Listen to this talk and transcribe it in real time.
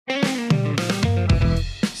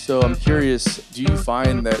So I'm curious, do you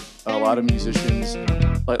find that a lot of musicians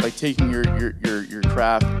like taking your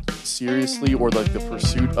craft seriously, or like the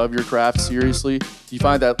pursuit of your craft seriously? Do you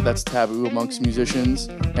find that that's taboo amongst musicians?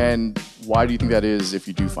 And why do you think that is, if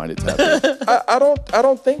you do find it taboo? I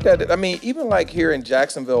don't think that. I mean, even like here in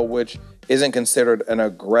Jacksonville, which isn't considered an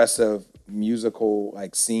aggressive musical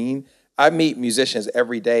like scene, I meet musicians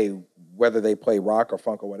every day, whether they play rock or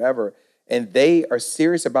funk or whatever, and they are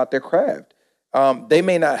serious about their craft. They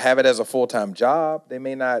may not have it as a full-time job. They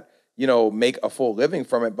may not, make a full living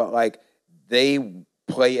from it, but like they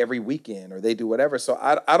play every weekend or they do whatever. So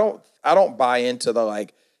I don't buy into the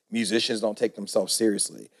like musicians don't take themselves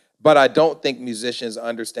seriously. But I don't think musicians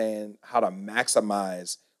understand how to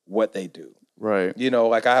maximize what they do. Right.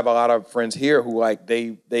 Like I have a lot of friends here who like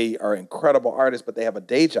they are incredible artists, but they have a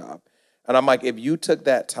day job. And I'm like, if you took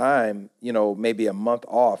that time, maybe a month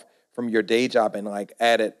off from your day job and like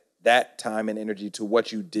added that time and energy to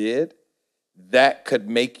what you did, that could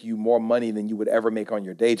make you more money than you would ever make on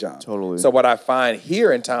your day job. Totally. So what I find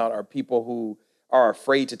here in town are people who are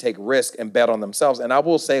afraid to take risk and bet on themselves. And I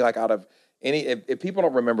will say, like, out of if people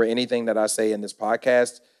don't remember anything that I say in this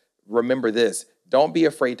podcast, remember this: don't be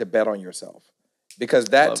afraid to bet on yourself, because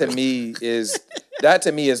that to me is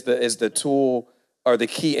the tool or the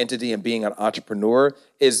key entity in being an entrepreneur,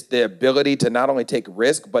 is the ability to not only take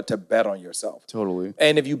risk, but to bet on yourself. Totally.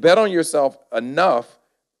 And if you bet on yourself enough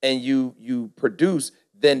and you produce,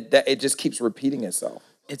 then that it just keeps repeating itself.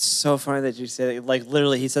 It's so funny that you say that. Like,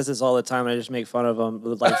 literally, he says this all the time, and I just make fun of him,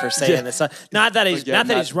 like, for saying this. Not that he's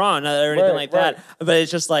he's wrong or anything like that, but it's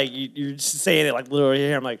just like you're just saying it like literally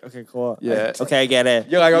here. I'm like, okay, cool. Yeah. Okay, I get it.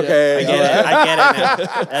 You're like, okay, I get it. I get it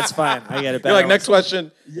now. That's fine. I get it. You're like, next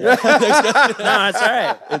question. Yeah. No, it's all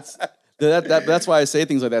right. That's why I say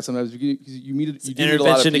things like that sometimes. You meet a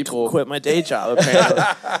lot of people. To quit my day job, apparently.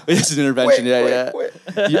 It's an intervention. Quit.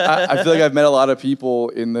 I feel like I've met a lot of people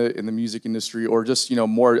in the music industry, or just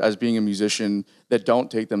more as being a musician, that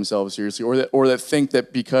don't take themselves seriously, or that think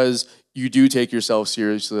that because you do take yourself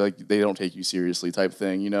seriously, like they don't take you seriously, type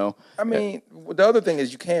thing. I mean, the other thing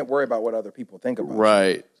is you can't worry about what other people think about you.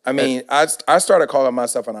 Right. I mean, I started calling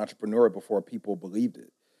myself an entrepreneur before people believed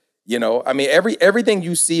it. I mean, everything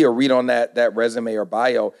you see or read on that resume or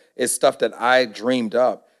bio is stuff that I dreamed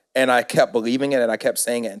up, and I kept believing it, and I kept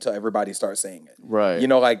saying it until everybody started saying it. Right.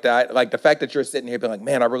 Like that, like the fact that you're sitting here being like,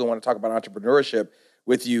 man, I really want to talk about entrepreneurship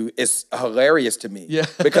with you is hilarious to me. Yeah.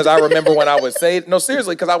 Because I remember when I would say it, no,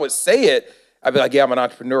 seriously, because I would say it, I'd be like, yeah, I'm an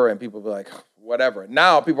entrepreneur, and people would be like, whatever.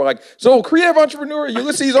 Now people are like, so creative entrepreneur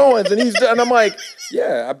Ulysses Owens, and I'm like,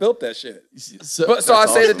 yeah, I built that shit. So I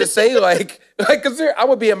say that to say like, cause I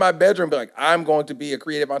would be in my bedroom and be like, I'm going to be a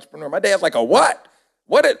creative entrepreneur. My dad's like, a what?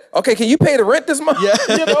 Okay, can you pay the rent this month? Yeah.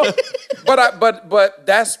 But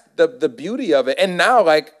that's the beauty of it. And now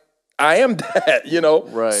like I am that,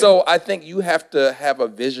 Right. So I think you have to have a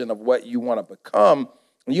vision of what you want to become,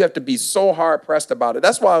 and you have to be so hard pressed about it.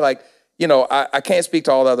 That's why like, I can't speak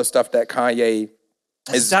to all the other stuff that Kanye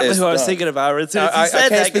is exactly who I was thinking about. As soon as he said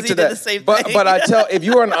that, because he did the same thing. But I tell, if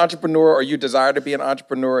you are an entrepreneur or you desire to be an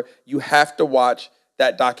entrepreneur, you have to watch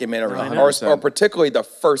that documentary, or particularly the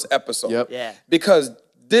first episode. Yep. Yeah. Because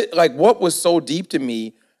like what was so deep to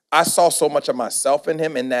me, I saw so much of myself in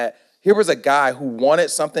him, in that here was a guy who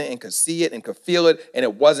wanted something and could see it and could feel it, and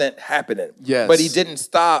it wasn't happening. Yes. But he didn't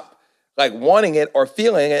stop like wanting it or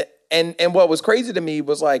feeling it. And what was crazy to me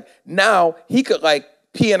was like, now he could like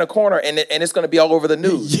pee in a corner and it's going to be all over the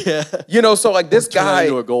news. Yeah. So like this guy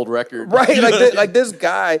into a gold record. Right. Like this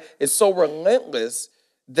guy is so relentless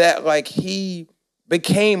that like he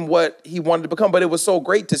became what he wanted to become. But it was so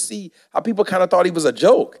great to see how people kind of thought he was a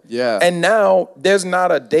joke. Yeah. And now there's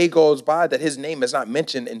not a day goes by that his name is not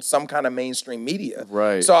mentioned in some kind of mainstream media.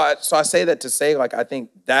 Right. So I say that to say, like, I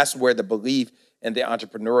think that's where the belief in the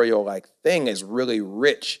entrepreneurial like thing is really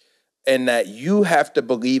rich, and that you have to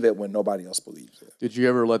believe it when nobody else believes it. Did you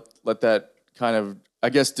ever let that kind of, I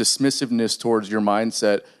guess, dismissiveness towards your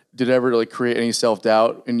mindset, did it ever like create any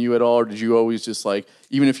self-doubt in you at all? Or did you always just like,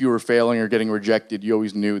 even if you were failing or getting rejected, you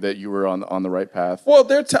always knew that you were on the right path? Well,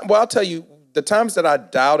 I'll tell you, the times that I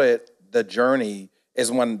doubted the journey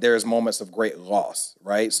is when there's moments of great loss,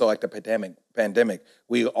 right? So like the pandemic,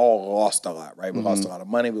 we all lost a lot, right? We lost a lot of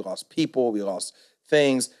money, we lost people, we lost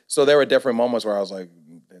things. So there were different moments where I was like,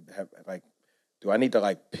 do I need to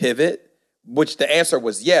like pivot? Which the answer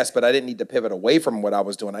was yes, but I didn't need to pivot away from what I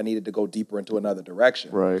was doing. I needed to go deeper into another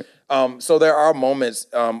direction. Right. So there are moments,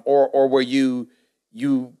 or where you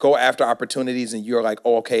go after opportunities and you're like,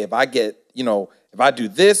 oh, okay, if I get, if I do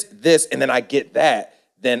this, and then I get that,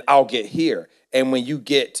 then I'll get here. And when you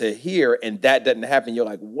get to here and that doesn't happen, you're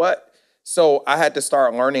like, what? So I had to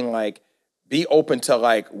start learning, like, be open to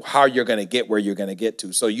like how you're gonna get where you're gonna get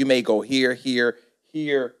to. So you may go here, here,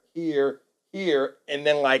 here, here, here, and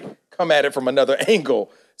then like come at it from another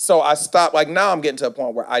angle. So I stopped, like now I'm getting to a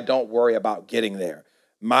point where I don't worry about getting there.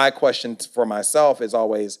 My question for myself is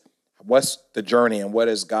always, what's the journey and what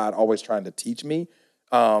is God always trying to teach me?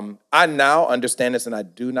 I now understand this, and I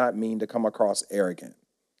do not mean to come across arrogant.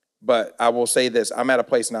 But I will say this, I'm at a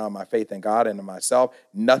place now in my faith in God and in myself,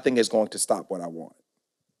 nothing is going to stop what I want.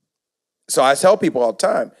 So I tell people all the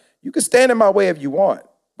time, you can stand in my way if you want,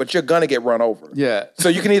 but you're going to get run over. Yeah. So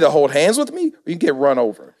you can either hold hands with me or you can get run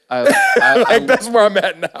over. That's where I'm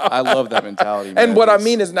at now. I love that mentality, man. And what I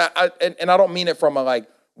mean is not, and I don't mean it from a like,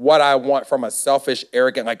 what I want from a selfish,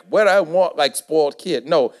 arrogant, like what I want, like spoiled kid.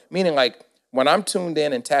 No, meaning like when I'm tuned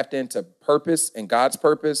in and tapped into purpose and God's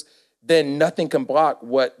purpose, then nothing can block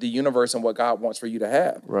what the universe and what God wants for you to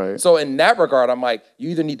have. Right. So in that regard, I'm like, you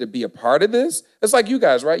either need to be a part of this. It's like you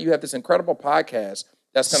guys, right? You have this incredible podcast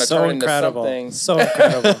that's going to turn into something. So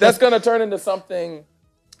incredible. That's going to turn into something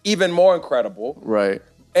even more incredible. Right.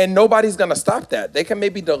 And nobody's going to stop that. They can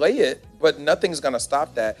maybe delay it, but nothing's going to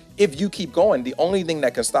stop that. If you keep going, the only thing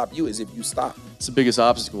that can stop you is if you stop. It's the biggest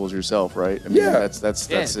obstacle is yourself, right? I mean, Yeah. That's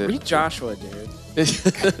it. Read Joshua, dude.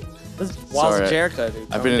 Walls Sorry, of Jericho, dude.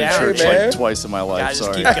 I've been in Calm church down. like twice in my life. Just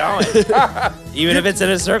Sorry. keep going. Even if it's in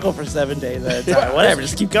a circle for 7 days at a time. Whatever,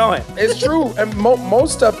 just keep going. It's true. And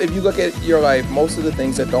most stuff, if you look at your life, most of the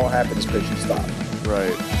things that don't happen is because you stop. Right.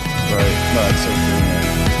 No, that's so true, man.